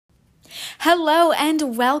Hello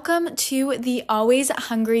and welcome to the Always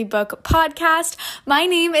Hungry Book podcast. My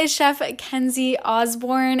name is Chef Kenzie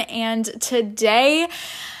Osborne, and today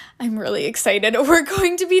I'm really excited. We're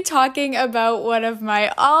going to be talking about one of my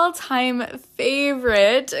all-time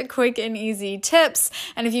favorite quick and easy tips.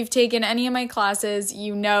 And if you've taken any of my classes,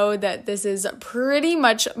 you know that this is pretty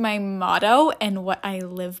much my motto and what I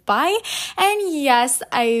live by. And yes,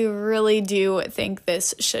 I really do think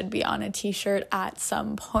this should be on a t-shirt at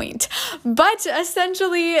some point. But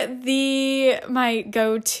essentially, my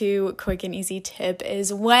go-to quick and easy tip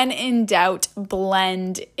is when in doubt,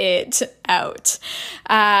 blend it out.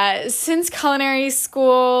 Since culinary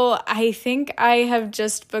school, I think I have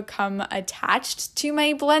just become attached to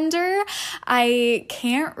my blender. I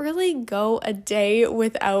can't really go a day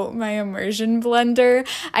without my immersion blender.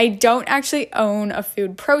 I don't actually own a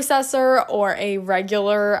food processor or a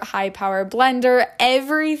regular high power blender.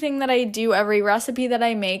 Everything that I do, every recipe that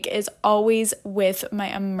I make is always with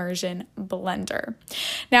my immersion blender.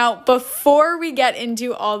 Now, before we get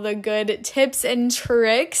into all the good tips and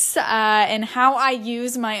tricks and how I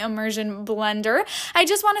use my immersion blender, I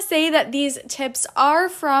just want to say that these tips are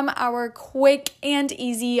from our quick and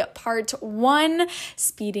easy part 1,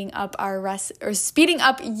 speeding up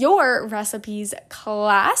your recipes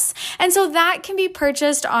class. And so that can be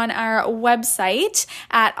purchased on our website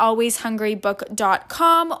at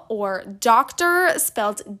alwayshungrybook.com or Dr.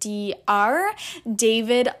 spelled D-R,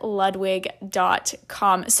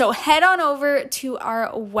 davidludwig.com. So head on over to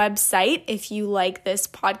our website if you like this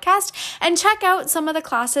podcast and check out some of the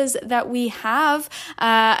classes that we have.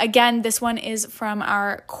 Again, this one is from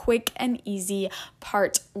our quick and easy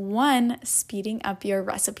part 1, speeding up your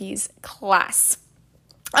recipes class.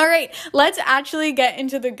 All right, let's actually get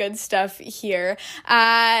into the good stuff here.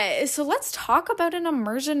 So let's talk about an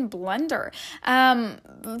immersion blender.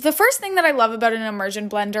 The first thing that I love about an immersion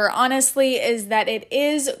blender, honestly, is that it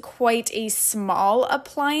is quite a small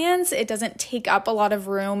appliance. It doesn't take up a lot of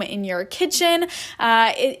room in your kitchen.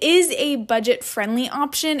 It is a budget-friendly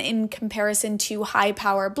option in comparison to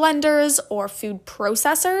high-power blenders or food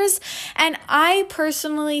processors. And I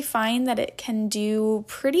personally find that it can do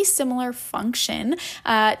pretty similar function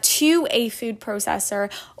to a food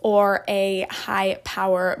processor or a high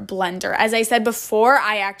power blender. As I said before,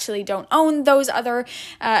 I actually don't own those other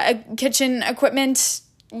kitchen equipment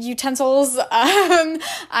utensils.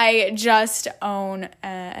 I just own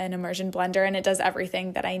an immersion blender, and it does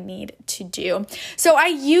everything that I need to do. So I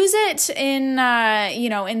use it in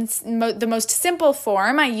the most simple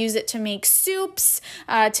form. I use it to make soups,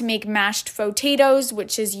 to make mashed potatoes,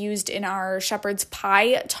 which is used in our shepherd's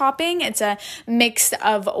pie topping. It's a mix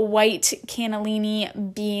of white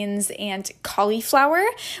cannellini, beans, and cauliflower,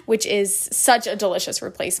 which is such a delicious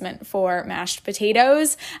replacement for mashed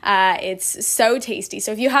potatoes. It's so tasty.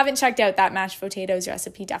 So if you haven't checked out that mashed potatoes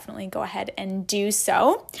recipe, definitely go ahead and do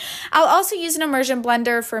so. I'll also use an immersion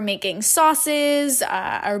blender for making sauces,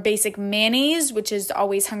 our basic mayonnaise, which is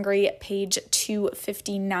Always Hungry, page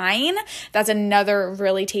 259. That's another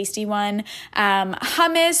really tasty one.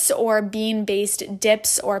 Hummus or bean-based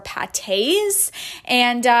dips or pâtés.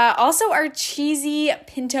 And also our cheesy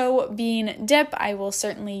pinto bean dip. I will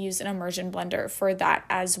certainly use an immersion blender for that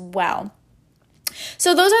as well.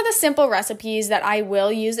 So those are the simple recipes that I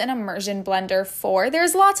will use an immersion blender for.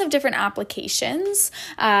 There's lots of different applications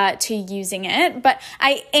to using it, but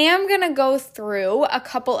I am going to go through a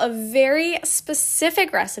couple of very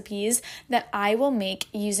specific recipes that I will make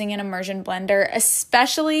using an immersion blender,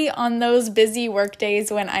 especially on those busy work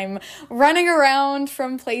days when I'm running around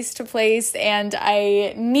from place to place and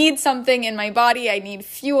I need something in my body. I need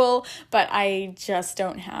fuel, but I just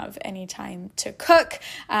don't have any time to cook.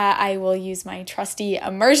 I will use my trusty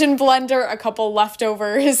immersion blender, a couple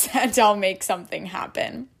leftovers, and I'll make something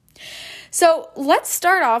happen. So let's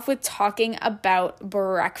start off with talking about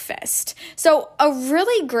breakfast. So a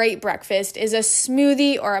really great breakfast is a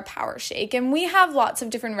smoothie or a power shake, and we have lots of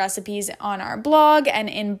different recipes on our blog and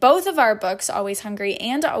in both of our books, Always Hungry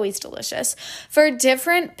and Always Delicious, for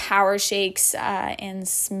different power shakes and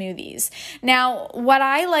smoothies. Now, what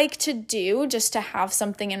I like to do just to have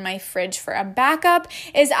something in my fridge for a backup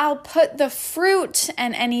is I'll put the fruit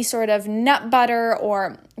and any sort of nut butter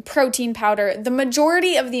or protein powder, the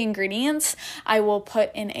majority of the ingredients, I will put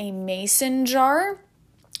in a mason jar,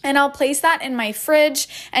 and I'll place that in my fridge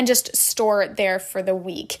and just store it there for the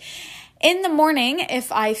week. In the morning,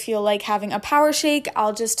 if I feel like having a power shake,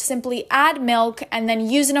 I'll just simply add milk and then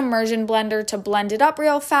use an immersion blender to blend it up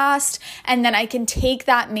real fast. And then I can take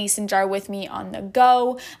that mason jar with me on the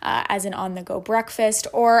go as an on-the-go breakfast,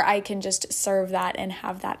 or I can just serve that and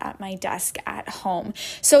have that at my desk at home.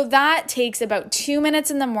 So that takes about 2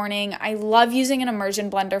 minutes in the morning. I love using an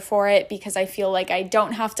immersion blender for it because I feel like I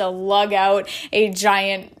don't have to lug out a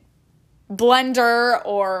giant blender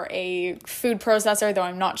or a food processor, though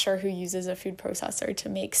I'm not sure who uses a food processor to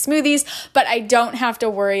make smoothies, but I don't have to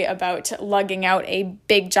worry about lugging out a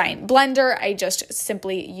big giant blender. I just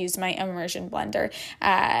simply use my immersion blender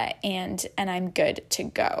and I'm good to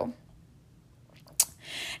go.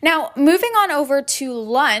 Now, moving on over to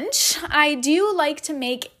lunch, I do like to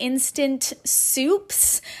make instant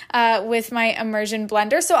soups with my immersion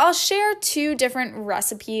blender. So I'll share 2 different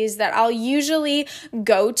recipes that I'll usually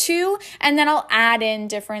go to, and then I'll add in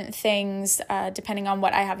different things depending on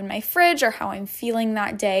what I have in my fridge or how I'm feeling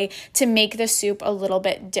that day to make the soup a little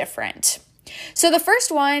bit different. So the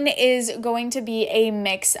first one is going to be a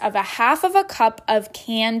mix of 1/2 cup of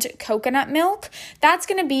canned coconut milk. That's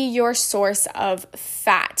going to be your source of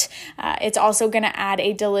fat. It's also going to add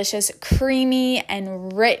a delicious creamy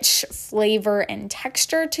and rich flavor and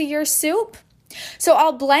texture to your soup. So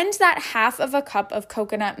I'll blend that 1/2 cup of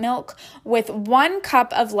coconut milk with 1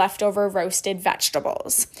 cup of leftover roasted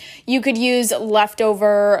vegetables. You could use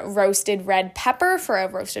leftover roasted red pepper for a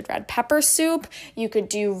roasted red pepper soup. You could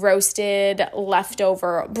do roasted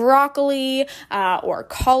leftover broccoli or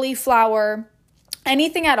cauliflower.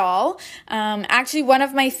 Anything at all. Actually, one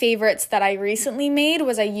of my favorites that I recently made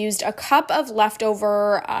was I used a cup of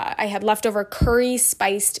I had leftover curry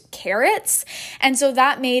spiced carrots. And so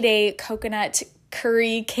that made a coconut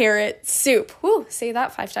curry carrot soup. Woo, say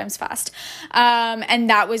that 5 times fast. And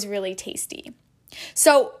that was really tasty.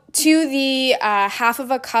 So to the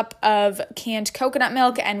 1/2 cup of canned coconut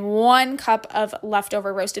milk and 1 cup of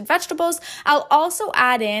leftover roasted vegetables, I'll also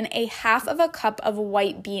add in a 1/2 cup of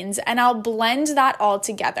white beans, and I'll blend that all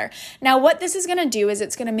together. Now, what this is going to do is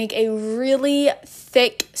it's going to make a really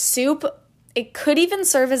thick soup. It could even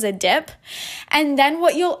serve as a dip. And then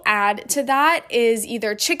what you'll add to that is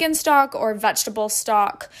either chicken stock or vegetable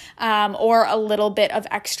stock or a little bit of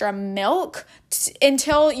extra milk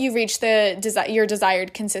until you reach your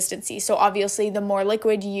desired consistency. So obviously, the more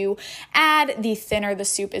liquid you add, the thinner the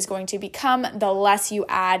soup is going to become. The less you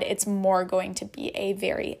add, it's more going to be a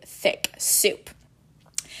very thick soup.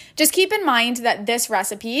 Just keep in mind that this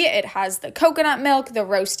recipe, it has the coconut milk, the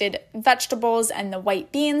roasted vegetables, and the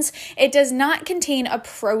white beans. It does not contain a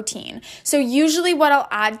protein. So usually what I'll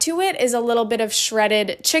add to it is a little bit of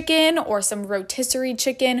shredded chicken or some rotisserie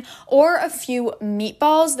chicken or a few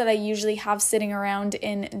meatballs that I usually have sitting around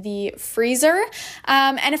in the freezer.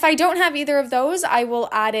 And if I don't have either of those, I will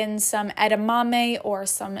add in some edamame or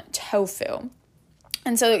some tofu.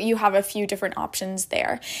 And so you have a few different options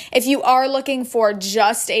there. If you are looking for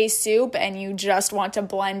just a soup and you just want to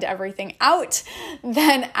blend everything out,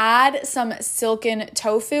 then add some silken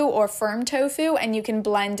tofu or firm tofu and you can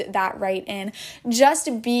blend that right in.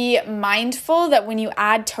 Just be mindful that when you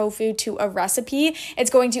add tofu to a recipe, it's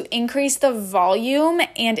going to increase the volume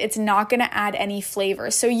and it's not going to add any flavor.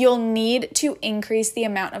 So you'll need to increase the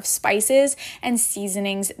amount of spices and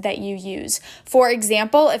seasonings that you use. For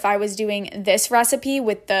example, if I was doing this recipe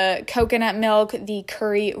with the coconut milk, the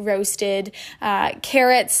curry roasted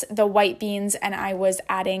carrots, the white beans, and I was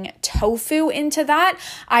adding tofu into that,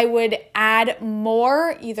 I would add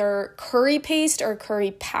more either curry paste or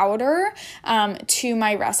curry powder to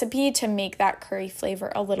my recipe to make that curry flavor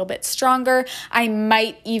a little bit stronger. I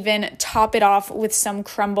might even top it off with some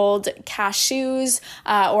crumbled cashews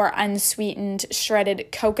or unsweetened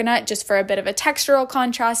shredded coconut just for a bit of a textural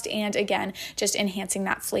contrast and again, just enhancing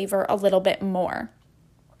that flavor a little bit more.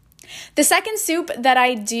 The second soup that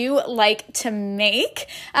I do like to make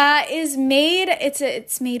is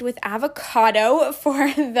it's made with avocado for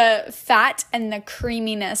the fat and the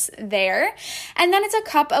creaminess there. And then it's a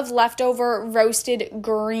cup of leftover roasted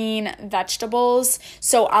green vegetables.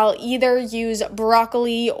 So I'll either use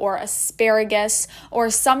broccoli or asparagus, or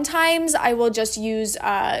sometimes I will just use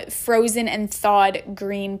frozen and thawed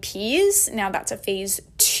green peas. Now that's a phase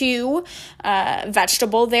 2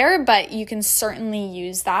 vegetable there, but you can certainly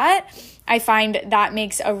use that. I find that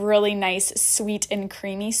makes a really nice sweet and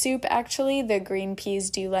creamy soup, actually. The green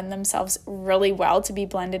peas do lend themselves really well to be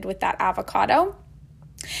blended with that avocado.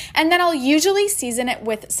 And then I'll usually season it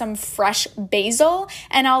with some fresh basil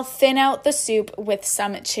and I'll thin out the soup with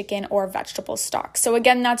some chicken or vegetable stock. So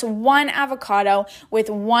again, that's 1 avocado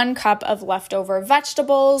with 1 cup of leftover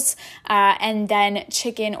vegetables and then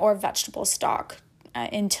chicken or vegetable stock.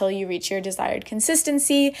 until you reach your desired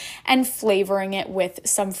consistency, and flavoring it with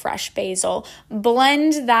some fresh basil.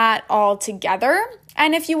 Blend that all together.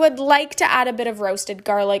 And if you would like to add a bit of roasted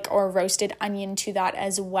garlic or roasted onion to that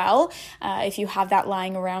as well, if you have that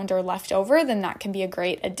lying around or left over, then that can be a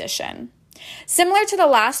great addition. Similar to the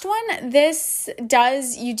last one,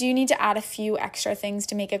 you do need to add a few extra things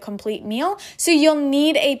to make a complete meal. So you'll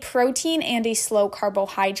need a protein and a slow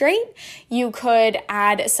carbohydrate. You could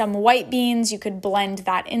add some white beans. You could blend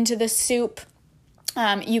that into the soup.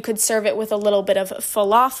 You could serve it with a little bit of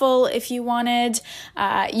falafel if you wanted.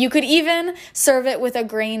 You could even serve it with a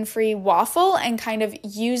grain-free waffle and kind of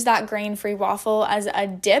use that grain-free waffle as a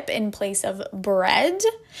dip in place of bread.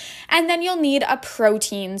 And then you'll need a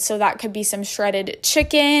protein. So that could be some shredded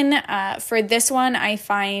chicken. For this one, I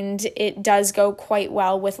find it does go quite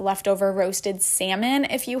well with leftover roasted salmon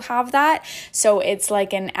if you have that. So it's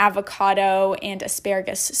like an avocado and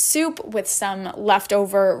asparagus soup with some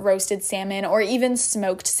leftover roasted salmon, or even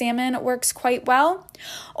smoked salmon works quite well.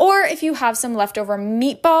 Or if you have some leftover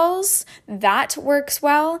meatballs, that works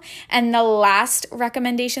well. And the last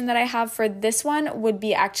recommendation that I have for this one would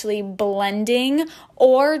be actually blending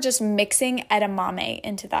or just mixing edamame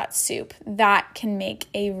into that soup. That can make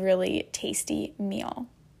a really tasty meal.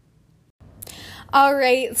 All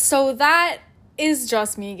right, so that is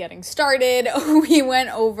just me getting started. We went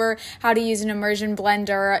over how to use an immersion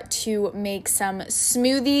blender to make some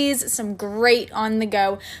smoothies, some great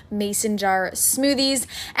on-the-go mason jar smoothies.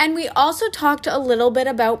 And we also talked a little bit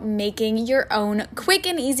about making your own quick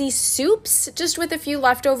and easy soups, just with a few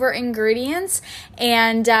leftover ingredients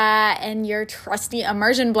and your trusty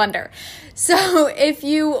immersion blender. So if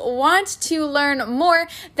you want to learn more,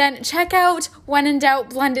 then check out When in Doubt,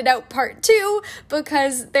 Blend It Out Part 2,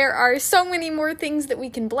 because there are so many more things that we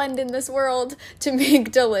can blend in this world to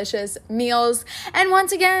make delicious meals. And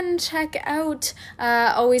once again, check out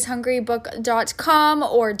alwayshungrybook.com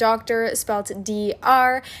or Dr. spelt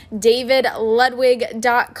D-R,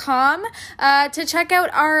 davidludwig.com to check out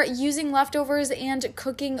our Using Leftovers and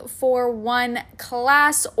Cooking for One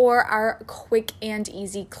class, or our quick and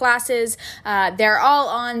easy classes. They're all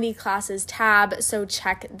on the classes tab, so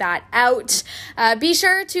check that out. Be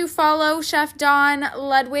sure to follow Chef Dawn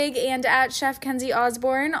Ludwig and at Chef Kenzie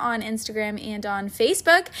Osborne on Instagram and on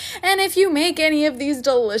Facebook. And if you make any of these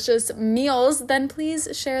delicious meals, then please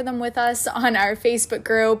share them with us on our Facebook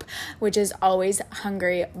group, which is Always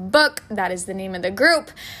Hungry Book. That is the name of the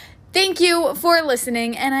group. Thank you for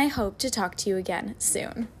listening, and I hope to talk to you again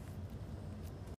soon.